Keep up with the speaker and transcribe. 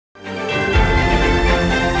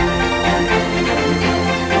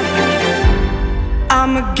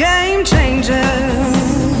game changer.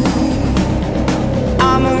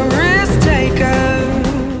 I'm a risk taker.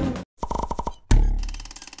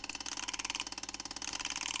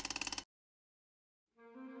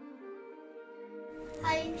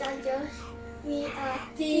 Hi judges, we are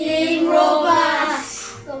Team Robot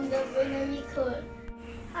from the BRAINERY code.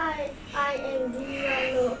 Hi, I am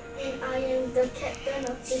𝗣𝗲𝙗𝗀 and I am the captain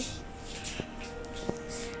of this.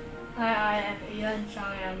 Hi, I am Ian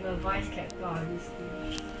Chang and I'm the vice captain of this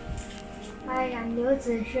team. Hi, I'm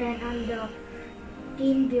𝗘𝙞𝙗, I'm the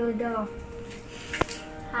team builder.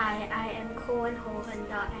 Hi, I am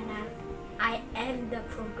𝗘𝗱𝗁𝗄𝗏𝗏 and I am the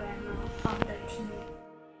programmer of the team.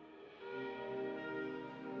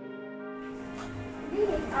 This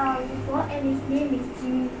is our report and his name is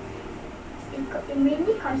Jimmy. It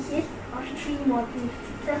mainly consists of 3 modules.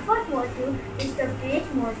 The first module is the base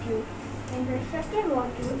module, and the second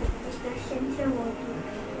module is the sensor module.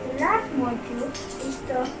 The last module is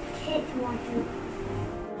the 𝗘𝗱𝗂𝗁 module.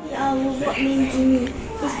 Our robot named Jimmy.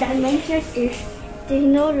 His dimension is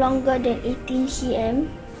no longer than 18 cm,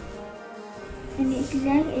 and its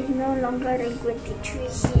length is no longer than 23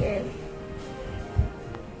 cm.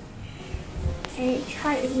 And its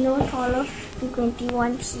height is no taller than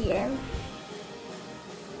 21 cm.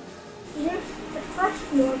 Next, the first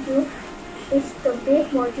module is the base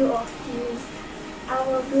module of Jimmy.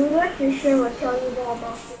 Our builder 𝗘𝗱𝗃 will tell you more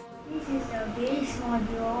about it. This is the base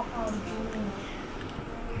module of Jimmy.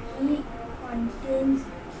 It contains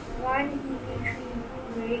 1 EV3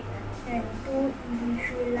 brake and 2 EV3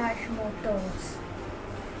 large motors.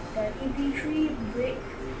 The EV3 brake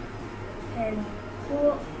can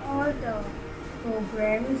pull all the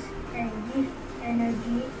programs and give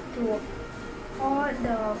energy to all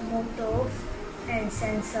the motors and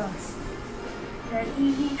sensors. The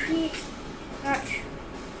EV3 large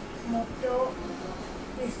motor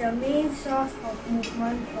is the main source of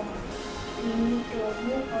movement for Jimmy to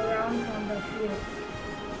move around from the field.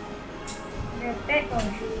 The back of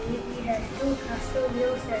Jimmy, it has 2 caster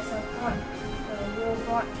wheels that support the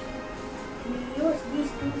robot. We use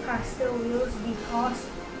these 2 caster wheels because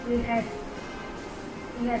we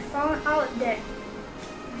have found out that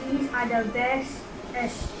these are the best,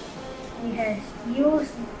 as we have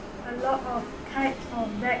used a lot of types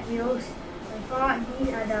of back wheels and found out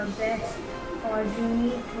these are the best for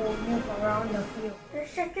Jimmy to move around the field. The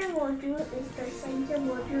second module is the sensor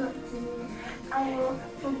module of Jimmy. Our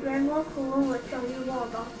programmer 𝗘𝗁 will tell you more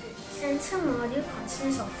about it. Sensor module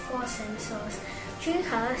consists of 4 sensors, 3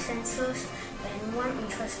 color sensors and 1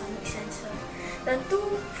 ultrasonic sensor. The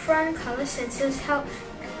 2 front color sensors help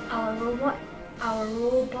our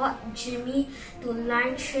robot Jimmy to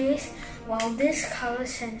line trace, while this color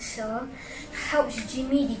sensor helps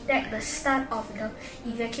Jimmy detect the start of the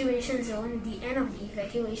evacuation zone, the end of the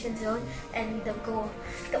evacuation zone, and the goal.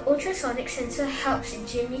 The ultrasonic sensor helps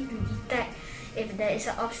Jimmy to detect if there is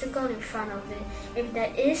an obstacle in front of it. If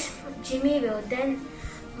there is, Jimmy will then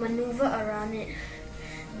maneuver around it.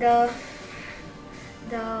 The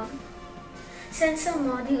sensor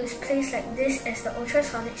module is placed like this, as the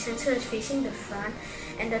ultrasonic sensor is facing the front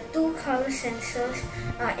and the 2 color sensors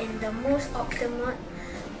are in the most optimal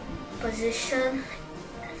position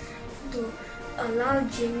to allow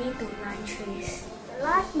Jimmy to line trace. The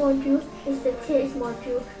last module is the 𝗘𝗱𝗃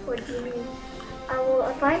module for Jimmy.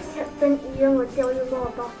 Our vice captain Ian will tell you more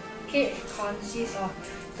about it. 𝗘𝗱𝗃 consists of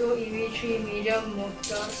 2 EV3 medium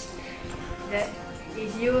motors that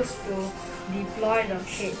is used to deploy the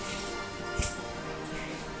𝗘𝗱𝗃.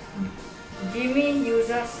 Jimmy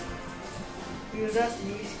uses this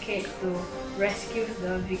𝗘𝗱𝗃 to rescue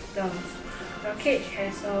the victims. The 𝗘𝗱𝗃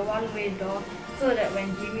has a one-way door so that when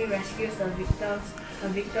Jimmy rescues the victims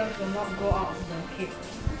will not go out of the 𝗘𝗃𝗃.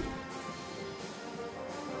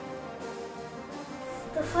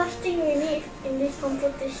 The first thing we need in this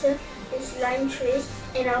competition is line trace,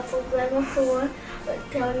 and our programmer 𝗘𝗁 will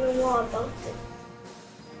tell you more about it.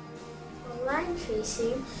 For line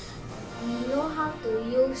tracing, we know how to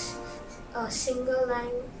use a single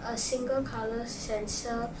color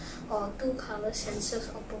sensor or 2 color sensors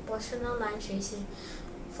or proportional line tracing.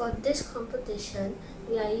 For this competition,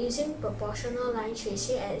 we are using proportional line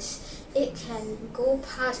tracing as it can go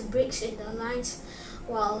past breaks in the lines,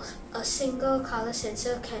 while a single color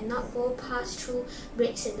sensor cannot go past through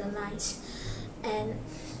breaks in the lines. And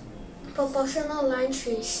proportional line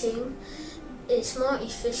tracing is more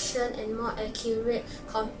efficient and more accurate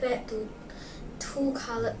compared to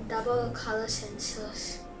double color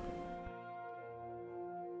sensors.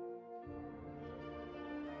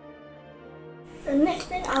 The next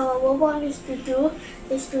thing our robot needs to do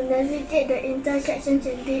is to navigate the intersections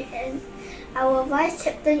in dead end. Our Vice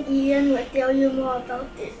Captain Ian will tell you more about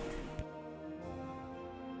it.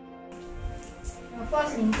 The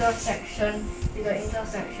first intersection is the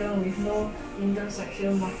intersection with no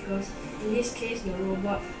intersection markers. In this case, the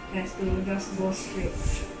robot has to just go straight.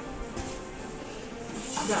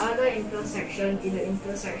 The other intersection is the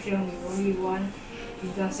intersection with only one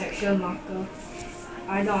intersection marker,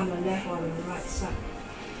 either on the left or the right side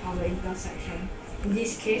of the intersection. In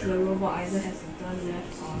this case, the robot either has to turn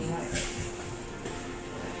left or right.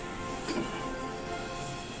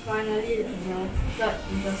 Finally, the third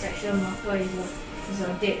intersection marker is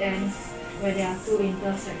a dead end, where there are two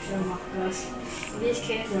intersection markers. In this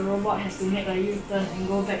case, the robot has to make a U-turn and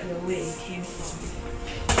go back the way it came from.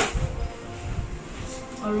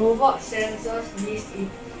 A robot senses these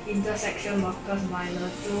intersection markers by the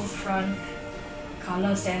two front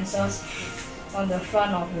color sensors on the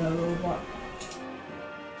front of the robot.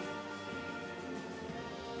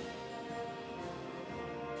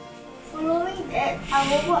 Following that, our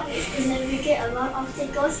robot needs to navigate around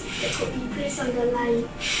obstacles that could be placed on the line.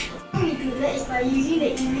 How we do that is by using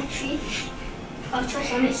the imagery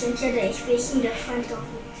ultrasonic sensor that is facing the front of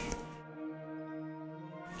it.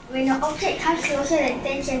 When the object comes closer than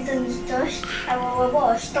 10 centimeters, our robot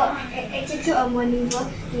will stop and execute a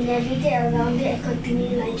maneuver to navigate around it and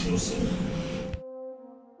continue line tracing.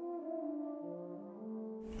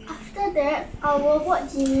 After that, our robot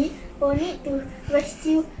𝗣𝗍 will need to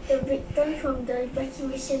rescue the victim from the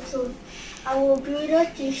evacuation zone. Our builder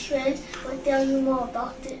𝗘𝗱𝗃 will tell you more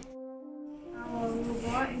about it. Our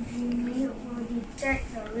robot 𝗣𝗍 will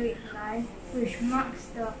detect the red line, which marks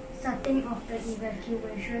the starting of the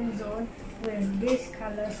evacuation zone with this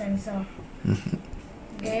color sensor.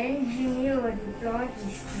 Then 𝗣𝗍 will deploy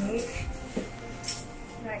its cage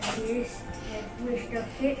like this, which the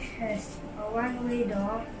cage has a one-way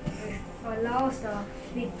door, which allows the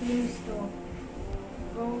victims to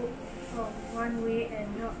go from one way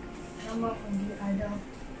and not come out from the other.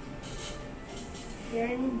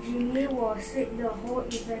 Then 𝗣𝗍 will sweep the whole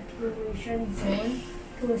evacuation zone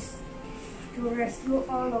to rescue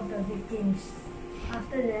all of the victims.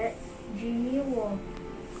 After that, 𝗣𝗍 will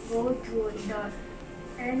go to the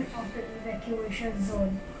end of the evacuation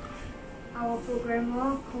zone. Our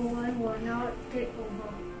programmer, 𝗘𝗀𝗁, will now take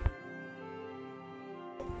over.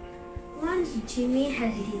 Once 𝗣𝗍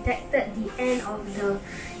has detected the end of the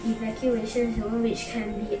evacuation zone, which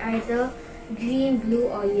can be either green, blue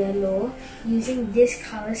or yellow, using this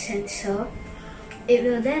color sensor, it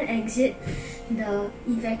will then exit the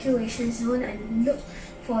evacuation zone and look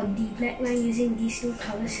for the black line using these two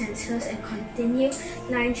color sensors and continue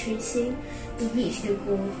line tracing to reach the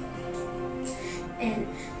goal. And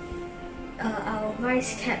our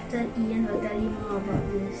Vice Captain Ian will tell you more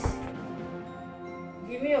about this.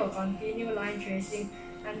 𝗣𝗍 will continue line tracing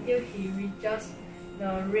until he reaches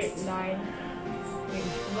the red line, which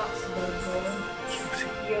marks the goal.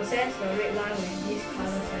 He will sense the red line with this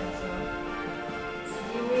color sensor.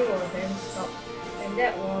 𝗣𝗍 will then stop, and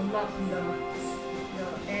that will mark the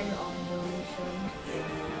end of the mission.